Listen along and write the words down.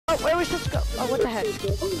what the heck? Get a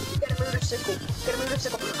motorcycle. Get a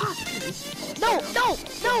motorcycle. No, no,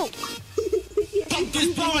 no! No!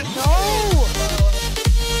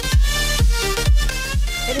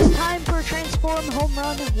 It is time for a transform home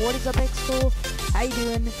run. What is up, X-School? How you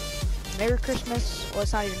doing? Merry Christmas. Well,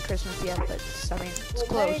 it's not even Christmas yet, but I mean, it's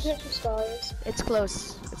close. Merry Christmas, guys. It's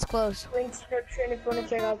close. It's close. Link description if you want to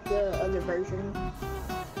check out the other version.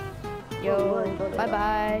 Yo,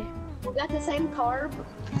 bye-bye. We got the same car.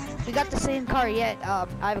 We got the same car yet. I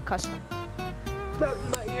have a custom. But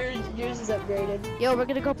yours is upgraded. Yo, we're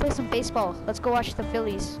gonna go play some baseball. Let's go watch the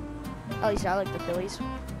Phillies. At least I like the Phillies.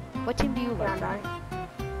 What team do you like? I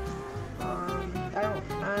don't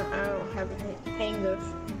have a hang of.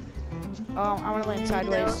 I wanna land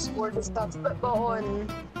sideways. Sport is about football and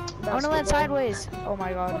basketball. I wanna land sideways. Oh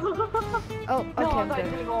my god. Oh, okay, I'm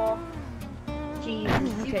good. Jeez,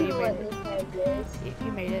 Okay, you made it.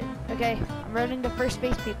 You made it. Okay, I'm running the first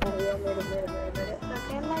base, people.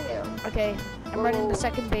 Okay, I'm running the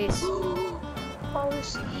second base.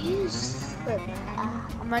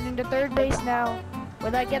 I'm running the third base now.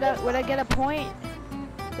 Would I get a point?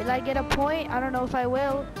 Will I get a point? I don't know if I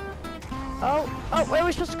will. Oh, where are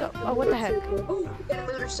we supposed to go? Oh, what the heck? Get a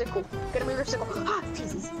motorcycle. Get a motorcycle. Ah,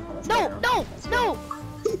 Jesus. No, no, no!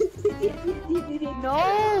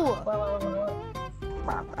 No!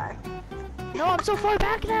 No, I'm so far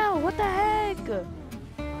back now. What the heck?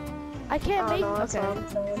 I can't make. Okay.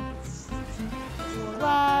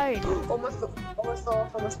 Slide. Almost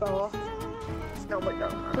fell off. No, my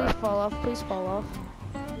God. Please fall off. Please fall off.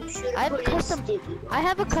 I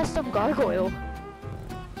have a custom gargoyle.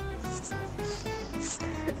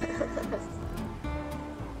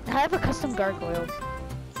 I have a custom gargoyle.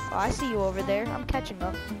 Oh, I see you over there. I'm catching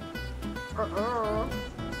up.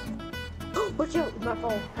 Watch out, my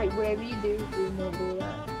phone. Hey, whatever you do not do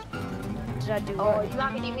that. Did I do what? what? You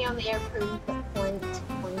got me to be on the airplane point.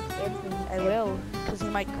 I will, because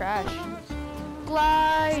you might crash.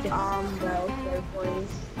 Glide! No,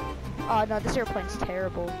 airplanes. Oh no, this airplane's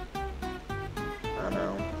terrible. I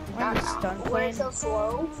know. Why am I stun plane? It's so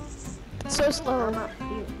slow. It's so slow.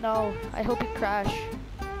 No, I hope you crash.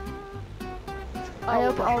 I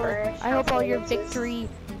hope all your victory.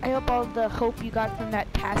 I hope all the hope you got from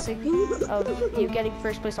that passing of you getting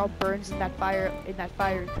first place all burns in that fire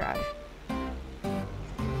crash.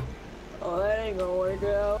 Oh, that ain't gonna work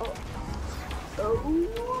out.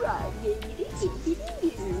 Oh, I get it.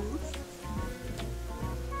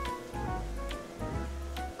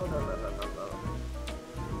 Oh no.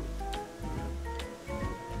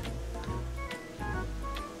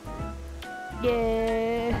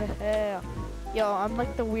 Yeah. Yo, I'm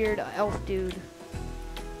like the weird elf dude.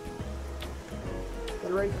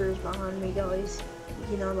 The Raker's behind me, guys.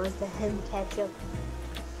 You know, like the him catch up.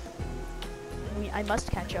 I must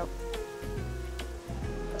catch up.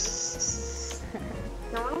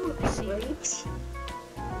 No, I don't want to see.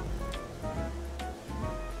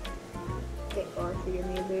 Okay, or forgive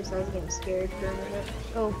me, Boost. I was getting scared for a minute.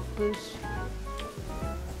 Oh, Boost.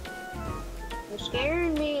 You're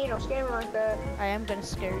scaring me. Don't scare me like that. I am gonna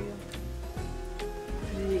scare you.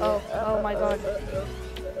 Yeah. Oh my god.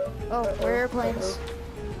 Oh, we're airplanes.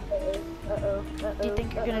 Do you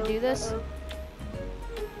think you're gonna do this?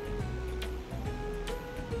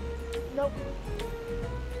 Nope.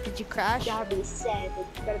 Did you crash? Gotta be sad.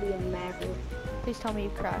 It's gotta be a maverick. Please tell me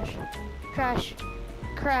you crash. Crash.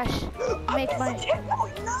 Crash. Make my.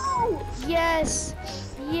 No! Yes!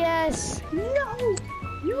 Yes! No!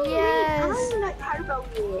 Yes! I'm not tired about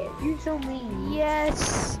it. You're so mean.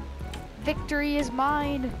 Yes! Victory is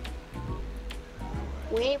mine!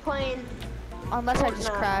 We ain't playing. Unless I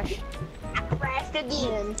just crash. I crashed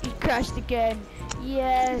again. You crashed again.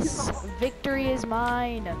 Yes! Victory is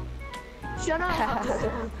mine! Shut up!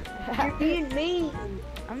 You're being mean.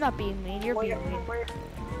 I'm not being mean, you're being mean.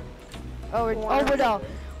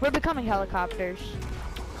 We're becoming helicopters.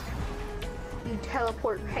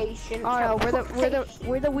 Teleportation. Oh no,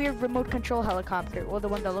 we're the weird remote control helicopter. Well, the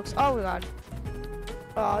one that looks. Oh god.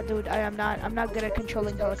 Oh dude, I'm not good at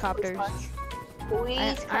controlling helicopters. I'm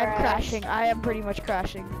crashing. I am pretty much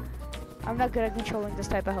crashing. I'm not good at controlling this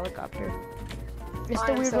type of helicopter. It's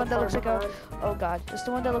the weird one that looks like a. Oh god, it's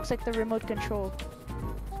the one that looks like the remote control.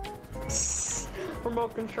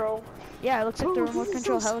 Remote control. Yeah, it looks like the remote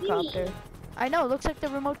control helicopter. I know, it looks like the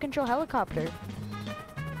remote control helicopter.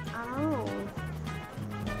 Oh.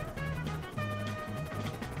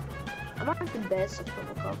 I'm not the best at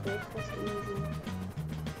helicopters. That's easy.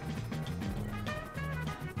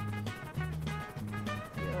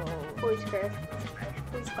 Please crash.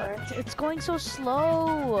 Please crash. It's going so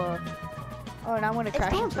slow. Oh, and I want to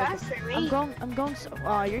crash. It's going faster than me. I'm going so.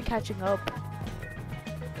 Oh, you're catching up.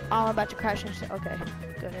 Oh, I'm about to crash into. Okay,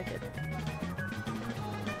 good, I did.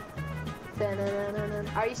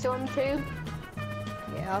 Are you still in the tube?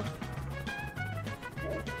 Yeah.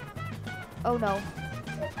 Oh no.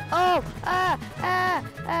 Oh!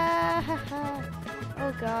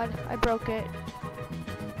 Oh god, I broke it.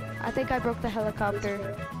 I think I broke the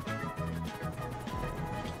helicopter.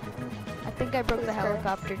 I think I broke the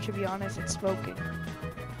helicopter, to be honest. It's smoking.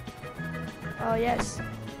 Oh yes.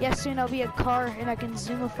 Yes, soon I'll be a car and I can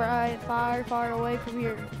zoom a far away from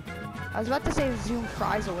here. I was about to say zoom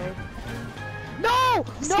fries away. No!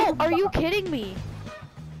 No! Are you kidding me?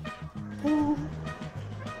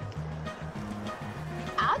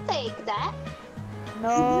 I'll take that.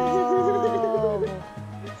 No!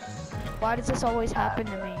 Why does this always happen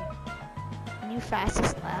to me? New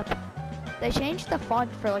fastest lap. They changed the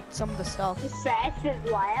font for like some of the stuff. Fastest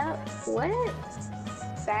lap? What?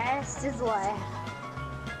 Fastest lap.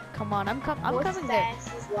 Come on, I'm coming there.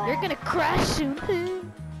 Lap? You're gonna crash soon.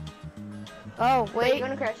 Oh wait. You're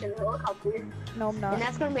gonna crash in the helicopter. No, I'm not. And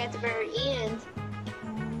that's gonna be at the very end.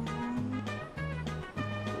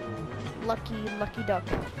 Lucky duck.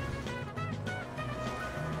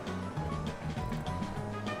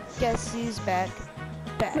 Guess who's back?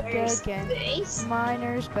 Back again.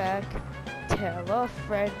 Miner's back. Tell a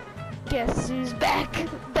friend. Guess who's back?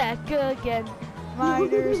 Back again.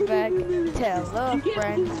 Miner's back. Tell a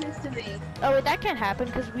friend. Oh wait, that can't happen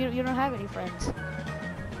because you don't have any friends.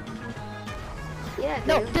 Yeah,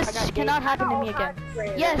 no, this cannot happen to me again.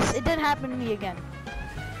 Yes, it did happen to me again.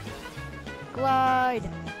 Glide.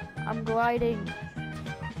 I'm gliding.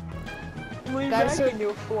 Gotta save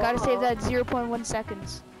that 0.1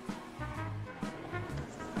 seconds.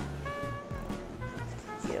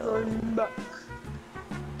 Yo.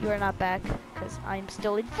 You are not back, because I'm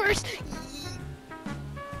still in first.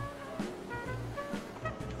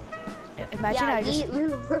 Imagine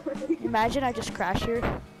I just crash here,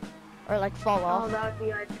 or like fall off. Oh,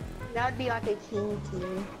 that would be like a king to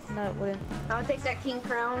me. No, it wouldn't. I would take that king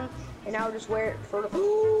crown and I would just wear it for the.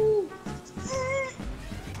 Ooh!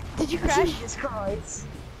 Did you crash? Jesus Christ!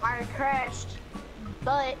 I crashed,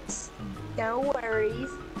 but no worries.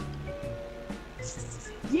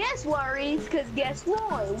 Yes, worries, because guess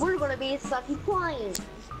what? We're gonna be a sucky plane.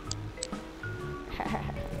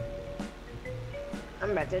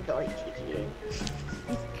 I'm about to delete GTA.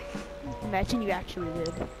 Imagine you actually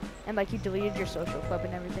did. And like you deleted your social club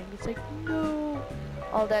and everything. It's like, no.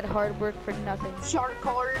 All that hard work for nothing. Shark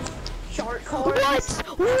cars. Shark cars.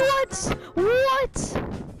 What?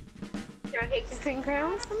 Can I take the king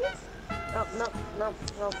crown from you? No.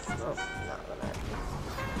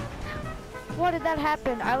 Why did that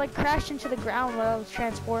happen? I like crashed into the ground while I was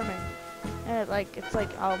transforming. And it's like,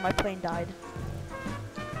 oh, my plane died.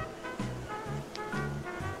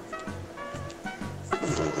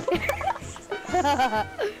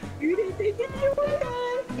 You didn't think it was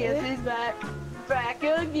good. Yes, he's back. Back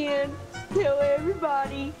again. Tell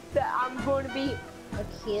everybody that I'm going to be a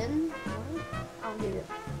kin. I don't get it.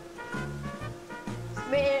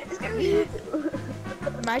 Man, it's gonna be.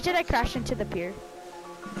 Imagine I crashed into the pier.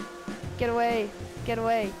 Get away. Get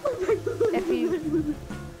away. If you.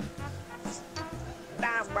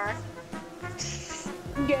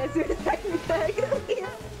 Guess who's back again?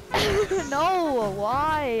 No,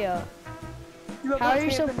 why? How are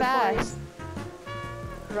you so fast?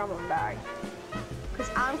 Cause I'm gonna die. Cause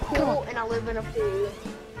I'm cool and I live in a pool.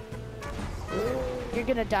 You're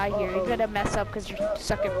gonna die here. You're gonna mess up because you're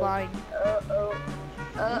stuck at flying.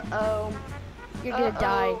 You're gonna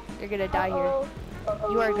die. You're gonna die here.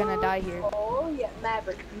 You are gonna die here. Oh yeah,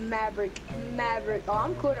 Maverick. Oh,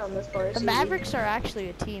 I'm good on this part. The Mavericks are actually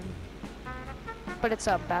a team, but it's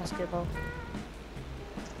basketball.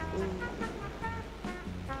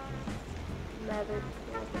 Maverick.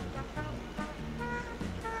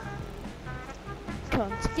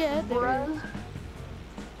 Come together. Bruh.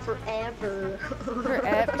 Forever.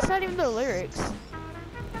 Forever. It's not even the lyrics.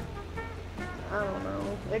 I don't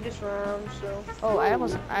know. It just rhymes, so. Oh, I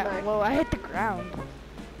hit the ground.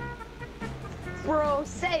 Bro,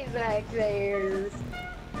 stay back there.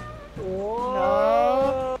 Whoa.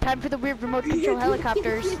 No. Time for the weird remote control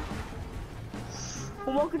helicopters.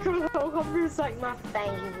 Remote control helicopters like my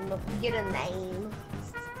fame. Get a name.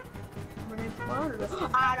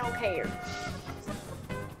 I don't care.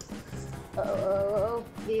 Oh,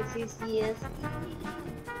 this is yes.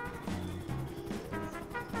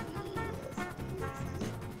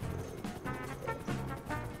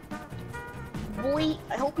 Boy,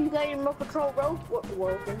 I hope you got your remote control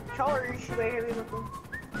working. Charge, you better have your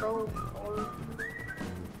remote control.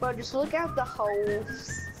 But just look out the holes.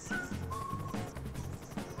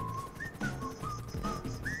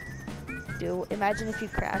 do. Imagine if you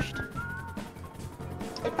crashed.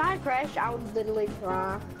 If I crashed, I would literally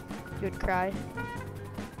cry. You'd cry.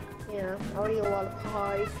 Yeah, I would eat a lot of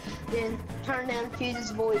pie. Then turn down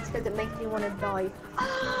Fuse's voice because it makes me want to die.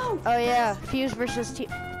 Oh! Oh yeah, Fuse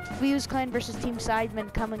Clan versus Team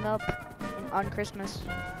Sidemen coming up on Christmas.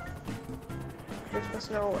 Christmas,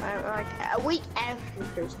 no, like a week after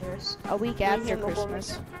Christmas. A week after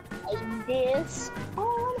Christmas. This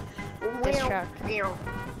on Diss track.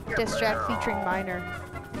 Diss track featuring Minor.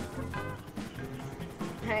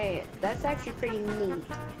 Hey, that's actually pretty neat.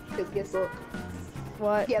 Cause guess what?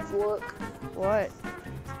 What? Guess what? What?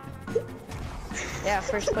 Yeah,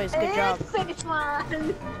 first place. Good job. Finish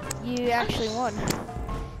line. You actually won.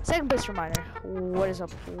 Second place for Minor. What is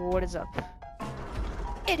up? What is up?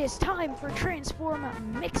 It is time for Transform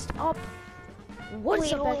Mixed Up. What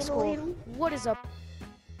is up, X School? What is up?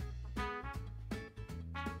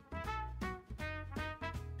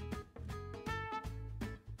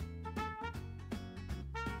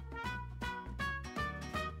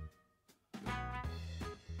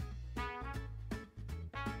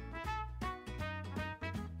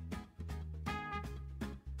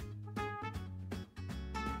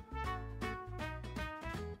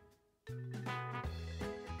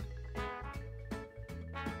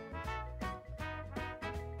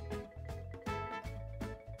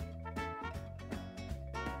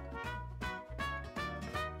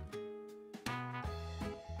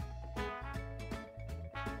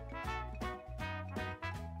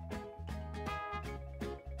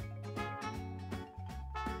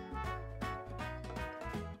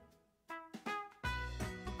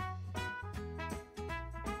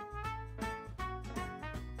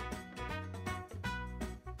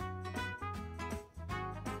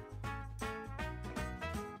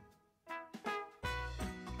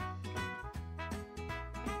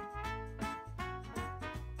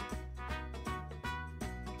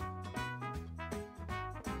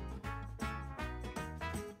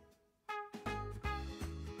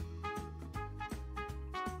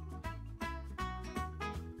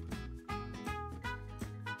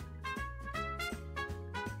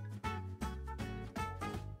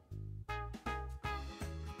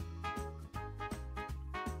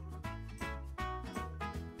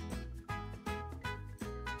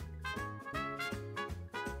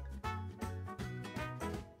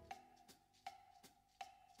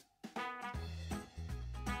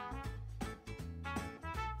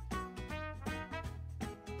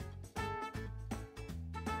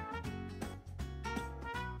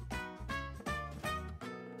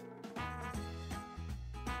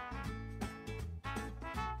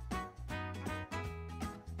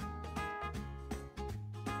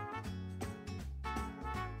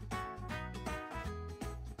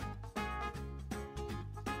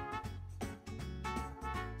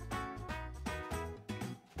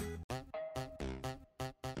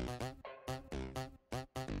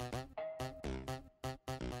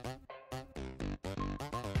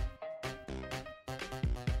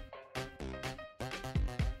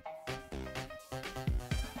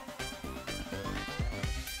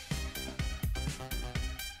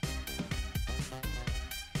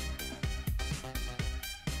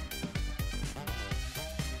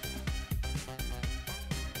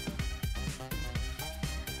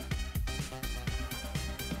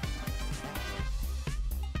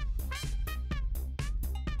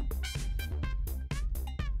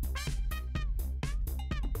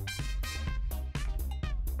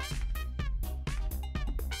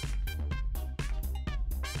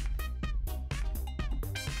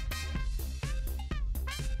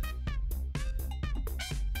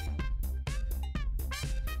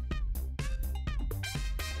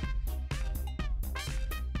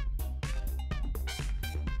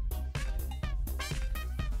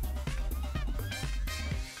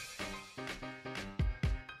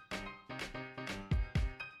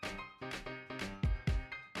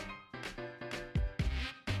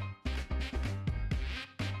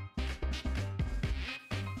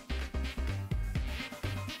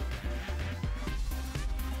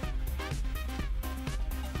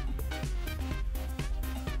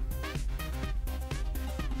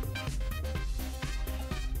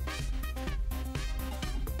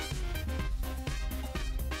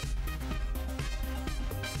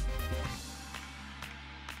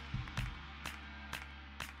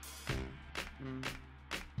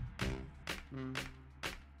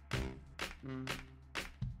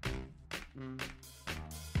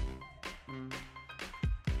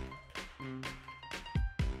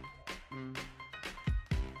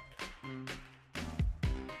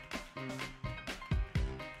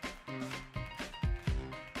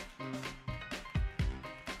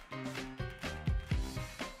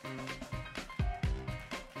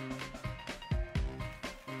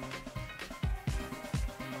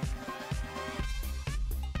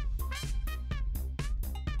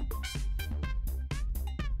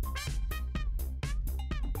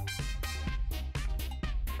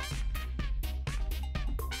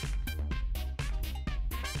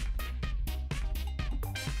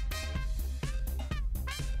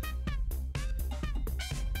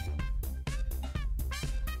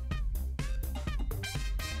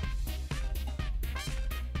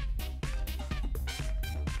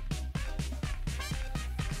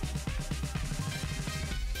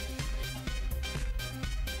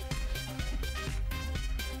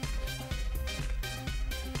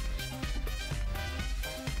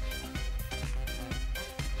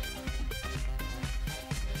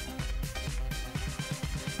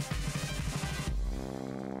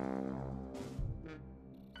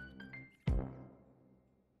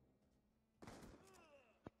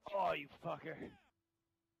 Oh, you fucker.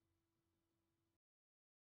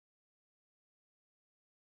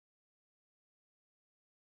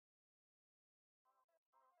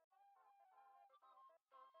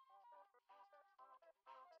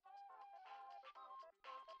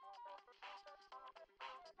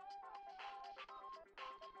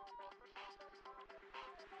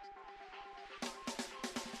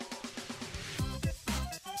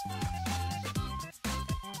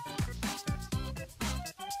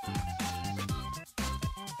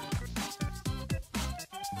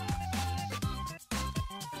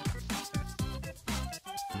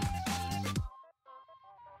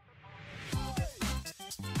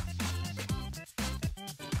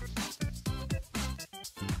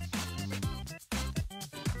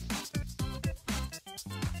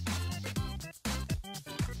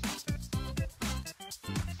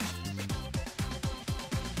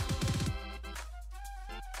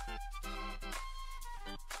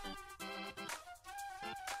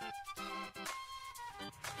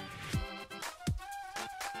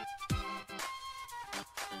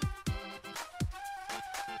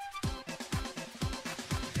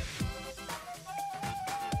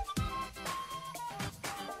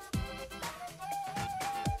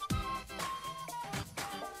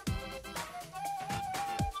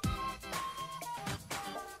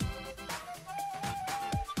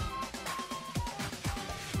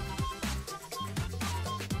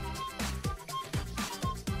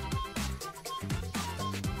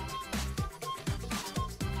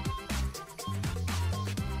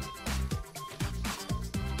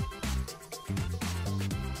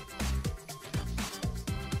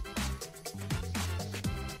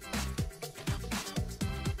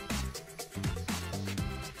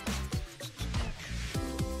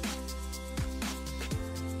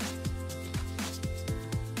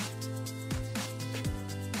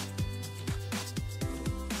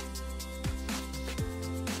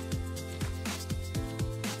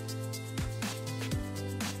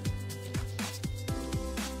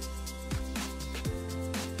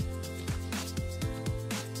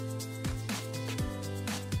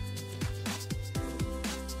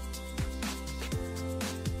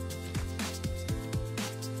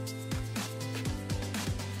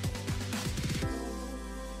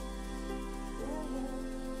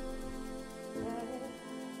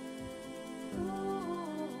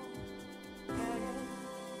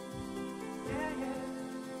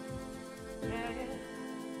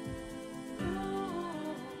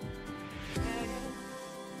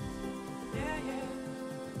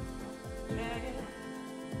 Yeah, yeah.